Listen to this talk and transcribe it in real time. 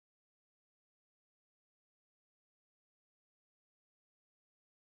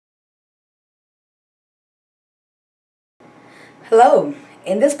Hello,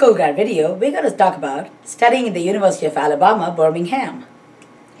 in this Cool Guide video, we're going to talk about studying in the University of Alabama, Birmingham.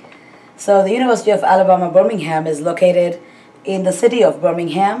 So the University of Alabama, Birmingham is located in the city of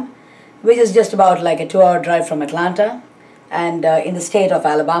Birmingham, which is just about like a 2-hour drive from Atlanta, and in the state of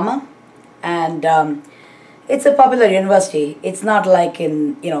Alabama. And it's a popular university. It's not like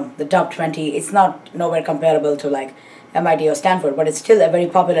in, the top 20. It's not nowhere comparable to like MIT or Stanford, but it's still a very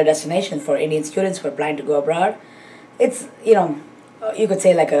popular destination for Indian students who are planning to go abroad. It's, you could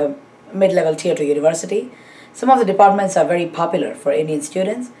say like a mid-level tier 2 university. Some of the departments are very popular for Indian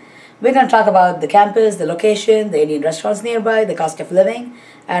students. We're going to talk about the campus, the location, the Indian restaurants nearby, the cost of living,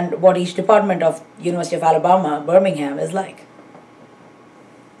 and what each department of University of Alabama, Birmingham is like.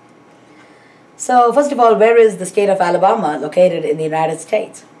 So first of all, where is the state of Alabama located in the United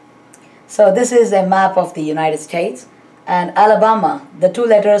States? So this is a map of the United States, and Alabama, the two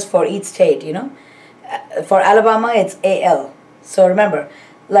letters for each state, for Alabama it's AL. So remember,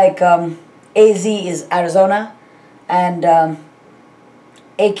 like AZ is Arizona, and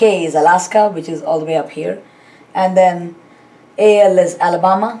AK is Alaska, which is all the way up here, and then AL is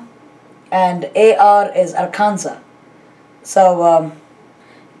Alabama, and AR is Arkansas. So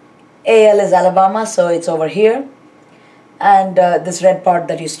AL is Alabama, so it's over here, and this red part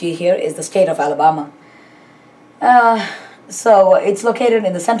that you see here is the state of Alabama. So it's located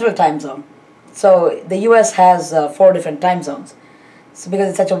in the central time zone. So the US has 4 different time zones, so because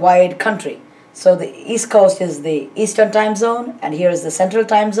it's such a wide country. So the East Coast is the Eastern time zone, and here is the Central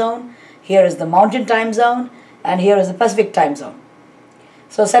time zone, here is the Mountain time zone, and here is the Pacific time zone.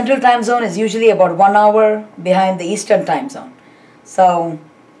 So Central time zone is usually about 1 hour behind the Eastern time zone. So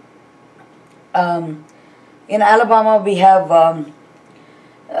in Alabama we have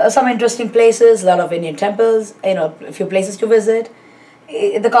some interesting places, a lot of Indian temples, a few places to visit.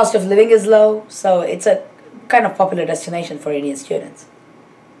 The cost of living is low, so it's a kind of popular destination for Indian students.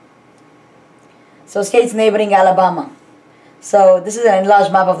 So states neighboring Alabama. So this is an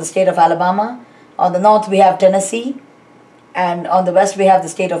enlarged map of the state of Alabama. On the north we have Tennessee, and on the west we have the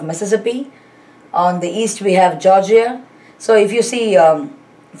state of Mississippi. On the east we have Georgia. So if you see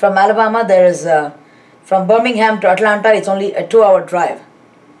from Alabama, there is from Birmingham to Atlanta, it's only a 2-hour drive.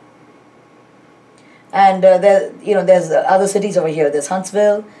 And there's other cities over here. There's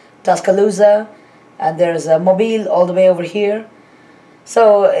Huntsville, Tuscaloosa, and there's Mobile all the way over here.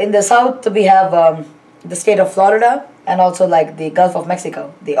 So in the south we have the state of Florida, and also like the Gulf of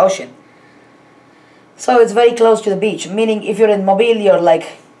Mexico, the ocean. So it's very close to the beach, meaning if you're in Mobile, you're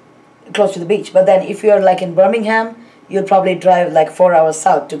like close to the beach. But then if you're like in Birmingham, you'll probably drive like 4 hours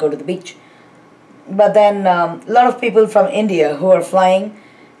south to go to the beach. But then a lot of people from India who are flying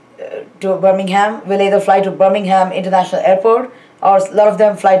to Birmingham will either fly to Birmingham International Airport, or a lot of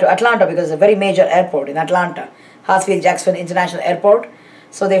them fly to Atlanta because it's a very major airport in Atlanta, Hartsfield-Jackson International Airport.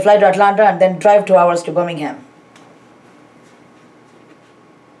 So they fly to Atlanta and then drive 2 hours to Birmingham.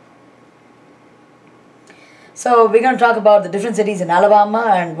 So we're going to talk about the different cities in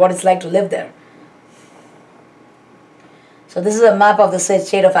Alabama and what it's like to live there. So this is a map of the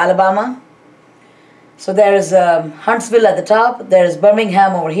state of Alabama. So there is Huntsville at the top, there is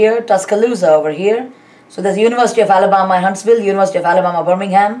Birmingham over here, Tuscaloosa over here. So there's University of Alabama Huntsville, University of Alabama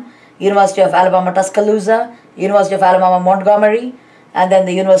Birmingham, University of Alabama Tuscaloosa, University of Alabama Montgomery, and then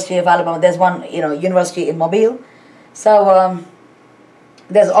the University of Alabama. There's one, university in Mobile. So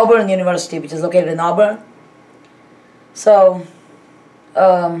there's Auburn University, which is located in Auburn. So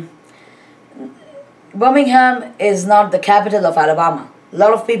Birmingham is not the capital of Alabama. A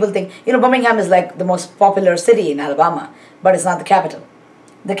lot of people think, Birmingham is like the most popular city in Alabama, but it's not the capital.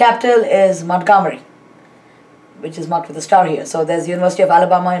 The capital is Montgomery, which is marked with a star here. So there's University of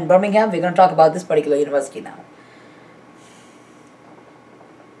Alabama in Birmingham. We're going to talk about this particular university now.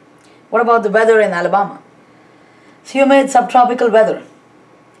 What about the weather in Alabama? It's humid, subtropical weather.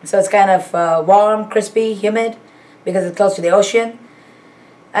 So it's kind of warm, crispy, humid, because it's close to the ocean.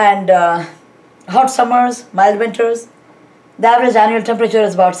 And hot summers, mild winters. The average annual temperature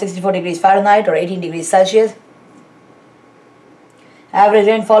is about 64 degrees Fahrenheit or 18 degrees Celsius. Average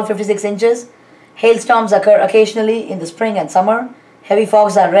rainfall 56 inches. Hailstorms occur occasionally in the spring and summer. Heavy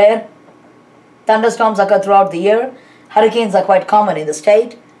fogs are rare. Thunderstorms occur throughout the year. Hurricanes are quite common in the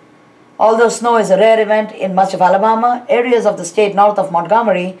state. Although snow is a rare event in much of Alabama, areas of the state north of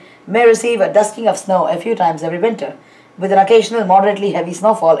Montgomery may receive a dusting of snow a few times every winter, with an occasional moderately heavy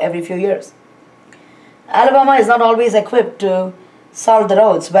snowfall every few years. Alabama is not always equipped to salt the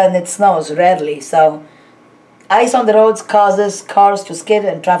roads when it snows, rarely. So ice on the roads causes cars to skid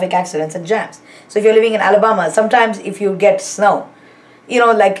and traffic accidents and jams. So if you're living in Alabama, sometimes if you get snow,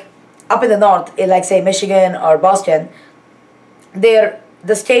 like up in the north, like say Michigan or Boston,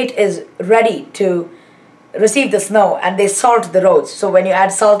 the state is ready to receive the snow, and they salt the roads. So when you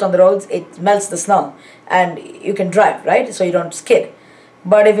add salt on the roads, it melts the snow and you can drive, right? So you don't skid.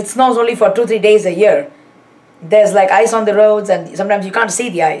 But if it snows only for 2-3 days a year, there's like ice on the roads, and sometimes you can't see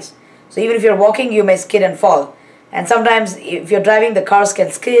the ice. So even if you're walking, you may skid and fall. And sometimes if you're driving, the cars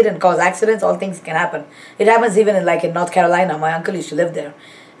can skid and cause accidents. All things can happen. It happens even in North Carolina. My uncle used to live there.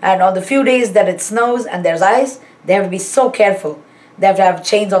 And on the few days that it snows and there's ice, they have to be so careful. They have to have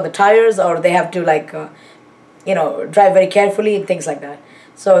chains on the tires, or they have to drive very carefully and things like that.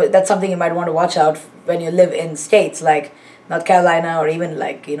 So that's something you might want to watch out when you live in states like North Carolina, or even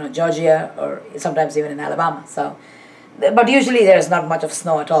Georgia, or sometimes even in Alabama. So, but usually there's not much of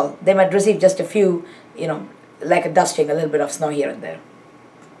snow at all. They might receive just a few, like a dusting, a little bit of snow here and there.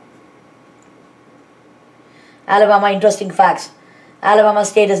 Alabama interesting facts. Alabama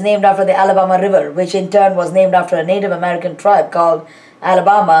state is named after the Alabama River, which in turn was named after a Native American tribe called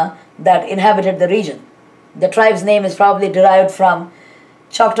Alabama that inhabited the region. The tribe's name is probably derived from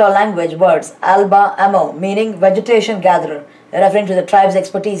Choctaw language words alba amo, meaning vegetation gatherer, referring to the tribe's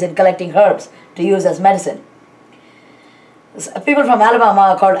expertise in collecting herbs to use as medicine. People from Alabama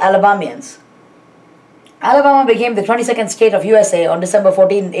are called Alabamians. Alabama became the 22nd state of USA on December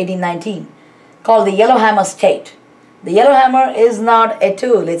 14, 1819, called the Yellowhammer State. The yellowhammer is not a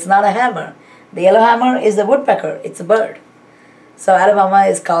tool, it's not a hammer. The yellowhammer is a woodpecker, it's a bird. So Alabama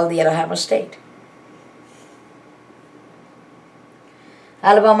is called the Yellowhammer State.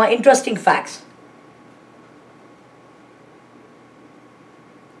 Alabama interesting facts.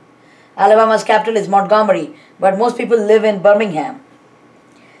 Alabama's capital is Montgomery, but most people live in Birmingham.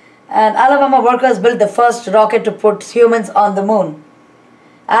 And Alabama workers built the first rocket to put humans on the moon.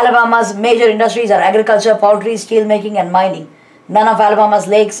 Alabama's major industries are agriculture, poultry, steelmaking, and mining. None of Alabama's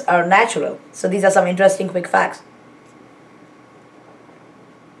lakes are natural. So these are some interesting quick facts.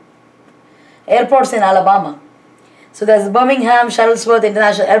 Airports in Alabama. So there's Birmingham Shuttlesworth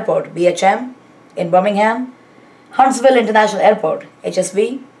International Airport, BHM, in Birmingham. Huntsville International Airport,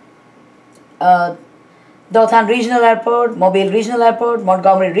 HSV. Dothan Regional Airport, Mobile Regional Airport,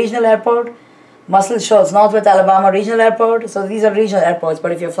 Montgomery Regional Airport, Muscle Shoals, Northwest Alabama Regional Airport. So these are regional airports,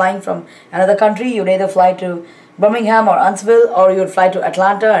 but if you're flying from another country, you'd either fly to Birmingham or Huntsville, or you'd fly to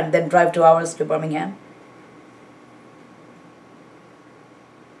Atlanta and then drive 2 hours to Birmingham.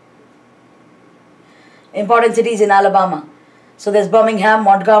 Important cities in Alabama. So there's Birmingham,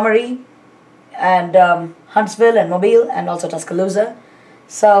 Montgomery, and Huntsville and Mobile, and also Tuscaloosa.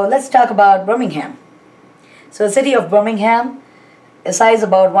 So let's talk about Birmingham. So the city of Birmingham, a size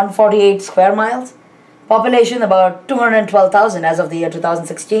about 148 square miles, population about 212,000 as of the year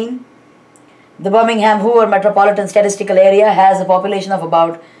 2016. The Birmingham-Hoover Metropolitan Statistical Area has a population of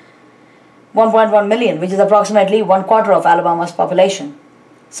about 1.1 million, which is approximately 1/4 of Alabama's population.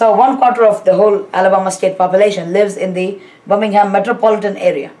 So 1/4 of the whole Alabama state population lives in the Birmingham metropolitan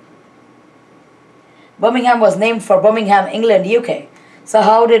area. Birmingham was named for Birmingham, England, UK. So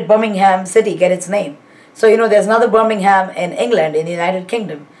how did Birmingham city get its name? So there's another Birmingham in England, in the United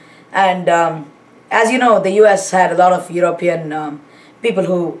Kingdom. And as you know, the US had a lot of European people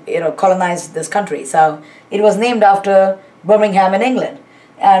who colonized this country. So it was named after Birmingham in England.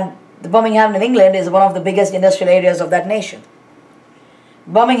 And the Birmingham in England is one of the biggest industrial areas of that nation.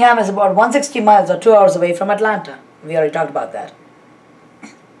 Birmingham is about 160 miles or 2 hours away from Atlanta. We already talked about that.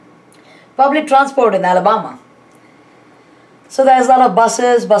 Public transport in Alabama. So there's a lot of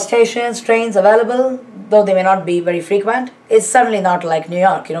buses, bus stations, trains available, though they may not be very frequent. It's certainly not like New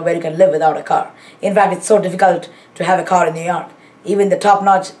York, where you can live without a car. In fact, it's so difficult to have a car in New York. Even the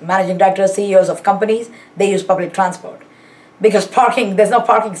top-notch managing directors, CEOs of companies, they use public transport. Because there's no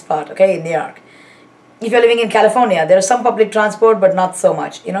parking spot, okay, in New York. If you're living in California, there is some public transport, but not so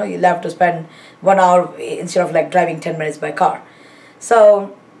much. You'll have to spend 1 hour instead of driving 10 minutes by car. So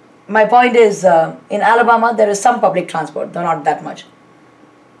my point is, in Alabama, there is some public transport, though not that much.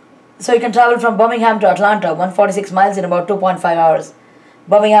 So you can travel from Birmingham to Atlanta, 146 miles in about 2.5 hours.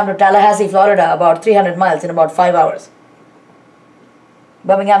 Birmingham to Tallahassee, Florida, about 300 miles in about 5 hours.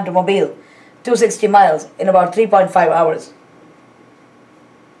 Birmingham to Mobile, 260 miles in about 3.5 hours.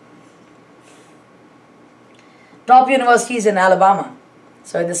 Top universities in Alabama.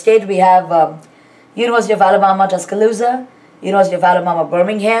 So in the state we have University of Alabama, Tuscaloosa, University of Alabama,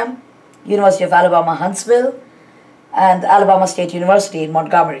 Birmingham, University of Alabama, Huntsville, and Alabama State University in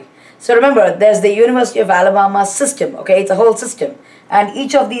Montgomery. So remember, there's the University of Alabama system, okay? It's a whole system. And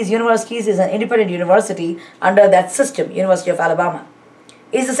each of these universities is an independent university under that system, University of Alabama.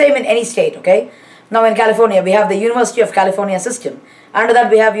 It's the same in any state, okay? Now in California, we have the University of California system. Under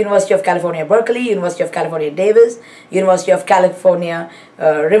that, we have University of California, Berkeley, University of California, Davis, University of California,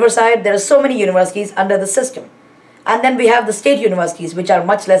 Riverside. There are so many universities under the system. And then we have the state universities, which are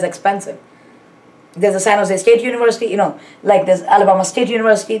much less expensive. There's a San Jose State University, like there's Alabama State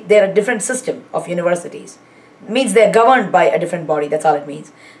University. They're a different system of universities. It means they're governed by a different body, that's all it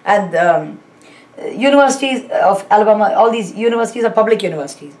means. And universities of Alabama, all these universities are public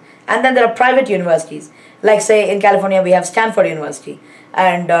universities. And then there are private universities. Like say in California we have Stanford University.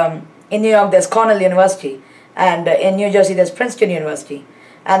 And in New York there's Cornell University. And in New Jersey there's Princeton University.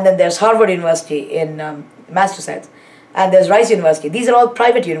 And then there's Harvard University in Massachusetts. And there's Rice University. These are all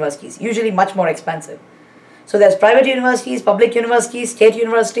private universities, usually much more expensive. So there's private universities, public universities, state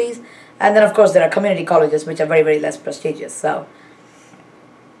universities, and then of course there are community colleges which are very, very less prestigious. So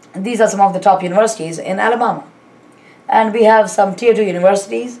these are some of the top universities in Alabama. And we have some tier 2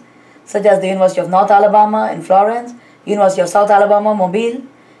 universities such as the University of North Alabama in Florence, University of South Alabama, Mobile,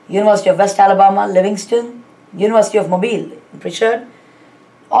 University of West Alabama, Livingston, University of Mobile in Pritchard,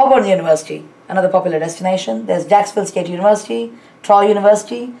 Auburn University, another popular destination. There's Jacksonville State University, Troy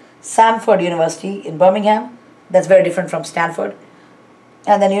University, Samford University in Birmingham. That's very different from Stanford.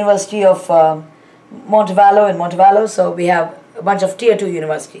 And then University of Montevallo in Montevallo. So we have a bunch of tier 2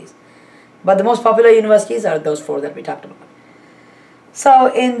 universities. But the most popular universities are those 4 that we talked about.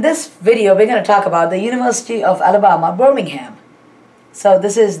 So in this video, we're going to talk about the University of Alabama, Birmingham. So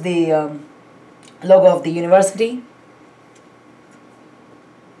this is the logo of the university.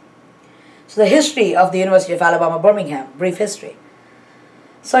 So the history of the University of Alabama, Birmingham, brief history.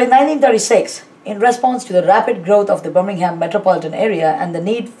 So in 1936, in response to the rapid growth of the Birmingham metropolitan area and the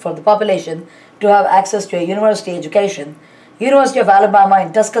need for the population to have access to a university education, University of Alabama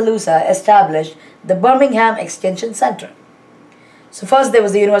in Tuscaloosa established the Birmingham Extension Center. So first there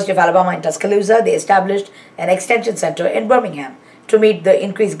was the University of Alabama in Tuscaloosa. They established an extension center in Birmingham to meet the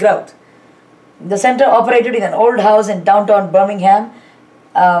increased growth. The center operated in an old house in downtown Birmingham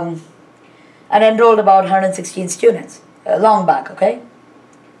and enrolled about 116 students, long back, okay,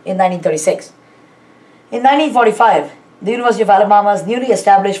 in 1936. In 1945, the University of Alabama's newly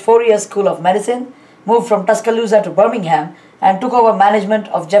established 4-year School of Medicine moved from Tuscaloosa to Birmingham and took over management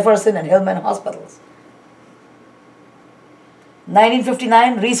of Jefferson and Hillman hospitals.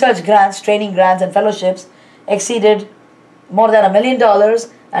 1959, research grants, training grants, and fellowships exceeded more than $1 million,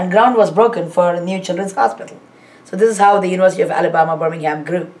 and ground was broken for a new children's hospital. So this is how the University of Alabama, Birmingham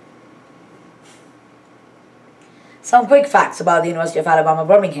grew. Some quick facts about the University of Alabama,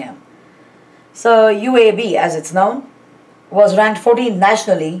 Birmingham. So UAB, as it's known, was ranked 14th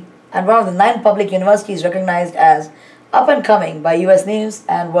nationally and one of the 9 public universities recognized as up and coming by US News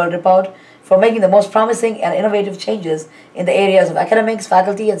and World Report for making the most promising and innovative changes in the areas of academics,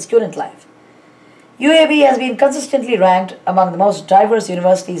 faculty, and student life. UAB has been consistently ranked among the most diverse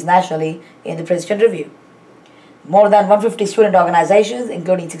universities nationally in the Princeton Review. More than 150 student organizations,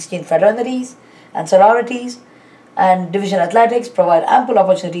 including 16 fraternities and sororities, and division athletics provide ample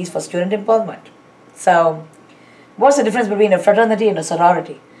opportunities for student involvement. So, what's the difference between a fraternity and a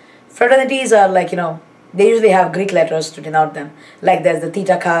sorority? Fraternities are like, they usually have Greek letters to denote them. Like there's the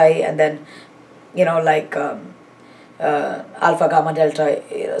Theta Chi and then, like Alpha, Gamma,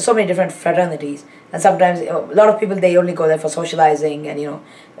 Delta, so many different fraternities. And sometimes a lot of people, they only go there for socializing and,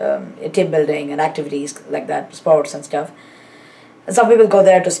 team building and activities like that, sports and stuff. Some people go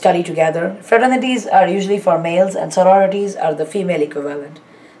there to study together. Fraternities are usually for males and sororities are the female equivalent.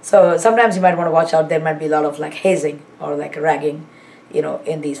 So sometimes you might want to watch out. There might be a lot of like hazing or like ragging,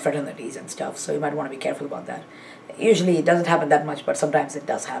 in these fraternities and stuff. So you might want to be careful about that. Usually it doesn't happen that much, but sometimes it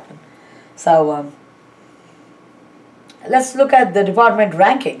does happen. So let's look at the department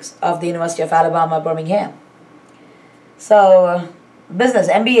rankings of the University of Alabama, Birmingham. So business,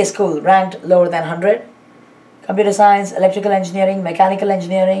 MBA school ranked lower than 100. Computer science, electrical engineering, mechanical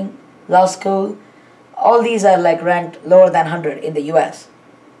engineering, law school, all these are like ranked lower than 100 in the US.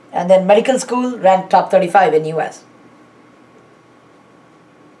 And then medical school ranked top 35 in US.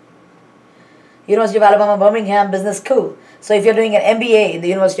 University of Alabama, Birmingham Business School. So if you're doing an MBA in the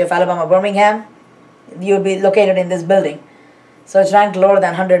University of Alabama, Birmingham, you'll be located in this building. So it's ranked lower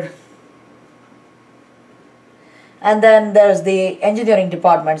than 100. And then there's the engineering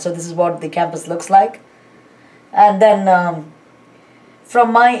department. So this is what the campus looks like. And then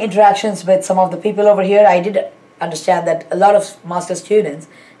from my interactions with some of the people over here, I did understand that a lot of master students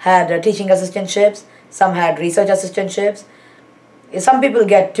had teaching assistantships, some had research assistantships. Some people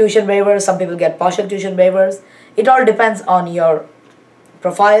get tuition waivers, some people get partial tuition waivers. It all depends on your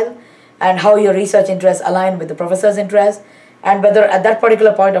profile and how your research interests align with the professor's interests. and whether at that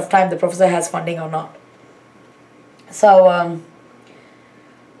particular point of time the professor has funding or not. So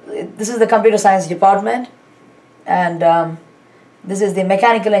this is the computer science department, and this is the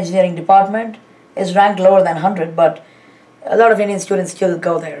mechanical engineering department. Is ranked lower than 100, but a lot of Indian students still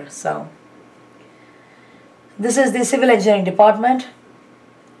go there. So this is the civil engineering department.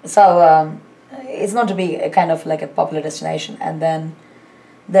 So it's known to be a kind of like a popular destination. And then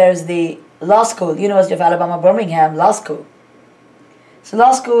there's the law school, University of Alabama, Birmingham Law School. So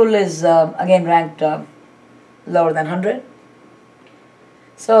law school is again ranked lower than 100.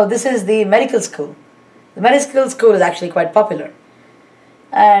 So this is the medical school. The medical school is actually quite popular,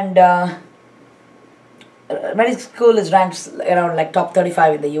 and medical school is ranked around like top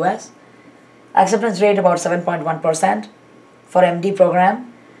 35 in the US. Acceptance rate about 7.1% for MD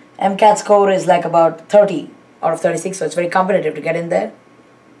program. MCAT score is like about 30 out of 36, so it's very competitive to get in there.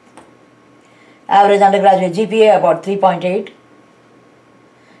 Average undergraduate GPA about 3.8.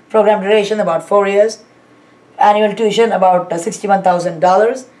 Program duration about 4 years. Annual tuition about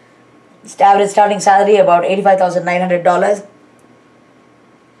 $61,000. Average starting salary about $85,900.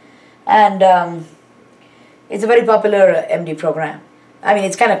 And it's a very popular MD program. I mean,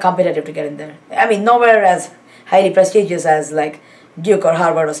 it's kind of competitive to get in there. I mean, nowhere as highly prestigious as like Duke or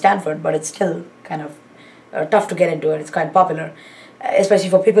Harvard or Stanford, but it's still kind of tough to get into it. It's quite popular, especially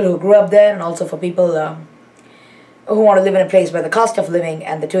for people who grew up there, and also for people who want to live in a place where the cost of living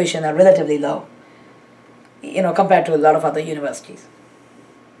and the tuition are relatively low, compared to a lot of other universities.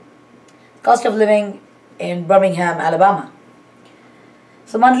 Cost of living in Birmingham, Alabama.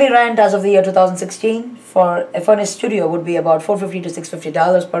 So monthly rent as of the year 2016 for a furnished studio would be about $450 to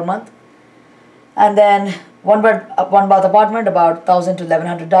 $650 per month. And then one bath apartment about $1,000 to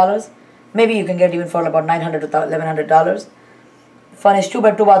 $1,100. Maybe you can get even for about $900 to $1,100. Furnished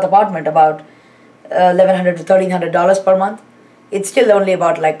 2-bed 2-bath apartment about $1,100 to $1,300 per month. It's still only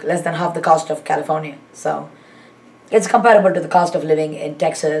about like less than half the cost of California. So it's comparable to the cost of living in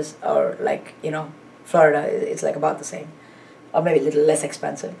Texas or like, Florida. It's like about the same, or maybe a little less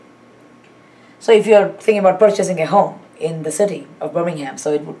expensive. So if you're thinking about purchasing a home in the city of Birmingham,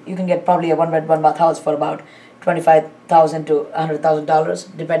 so you can get probably a 1-bed 1-bath house for about $25,000 to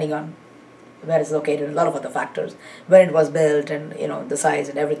 $100,000, depending on where it's located, and a lot of other factors, when it was built, and the size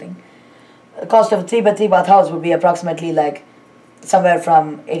and everything. The cost of a 3-bed 3-bath house would be approximately like somewhere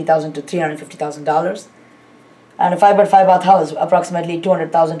from $80,000 to $350,000, and a 5-bed 5-bath house approximately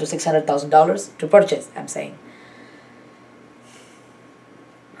 $200,000 to $600,000 to purchase. I'm saying.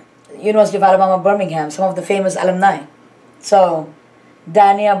 University of Alabama, Birmingham, some of the famous alumni. So,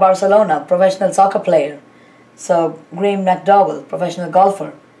 Dania Barcelona, professional soccer player. So, Graham McDowell, professional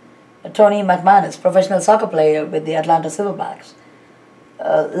golfer. Tony McManus, professional soccer player with the Atlanta Silverbacks.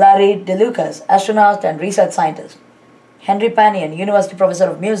 Larry DeLucas, astronaut and research scientist. Henry Panion, university professor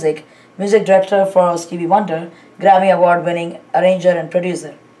of music, music director for Stevie Wonder, Grammy Award-winning arranger and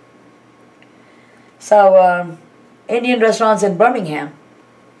producer. So, Indian restaurants in Birmingham.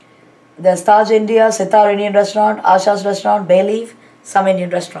 There's Taj India, Sitar Indian Restaurant, Asha's Restaurant, Bayleaf, some Indian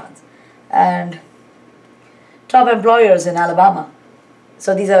restaurants. And top employers in Alabama.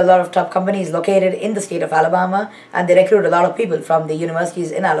 So these are a lot of top companies located in the state of Alabama, and they recruit a lot of people from the universities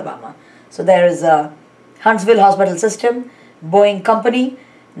in Alabama. So there is Huntsville Hospital System, Boeing Company,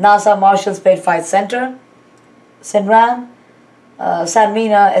 NASA Marshall Space Flight Center, Sinram,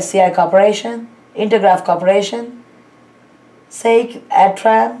 Sanmina SCI Corporation, Intergraph Corporation, SAIC,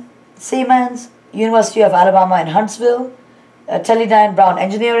 Adtran, Siemens, University of Alabama in Huntsville, Teledyne Brown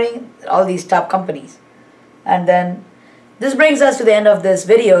Engineering, all these top companies. And then this brings us to the end of this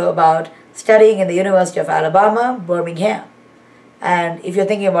video about studying in the University of Alabama, Birmingham. And if you're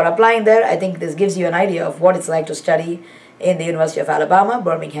thinking about applying there, I think this gives you an idea of what it's like to study in the University of Alabama,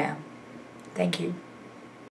 Birmingham. Thank you.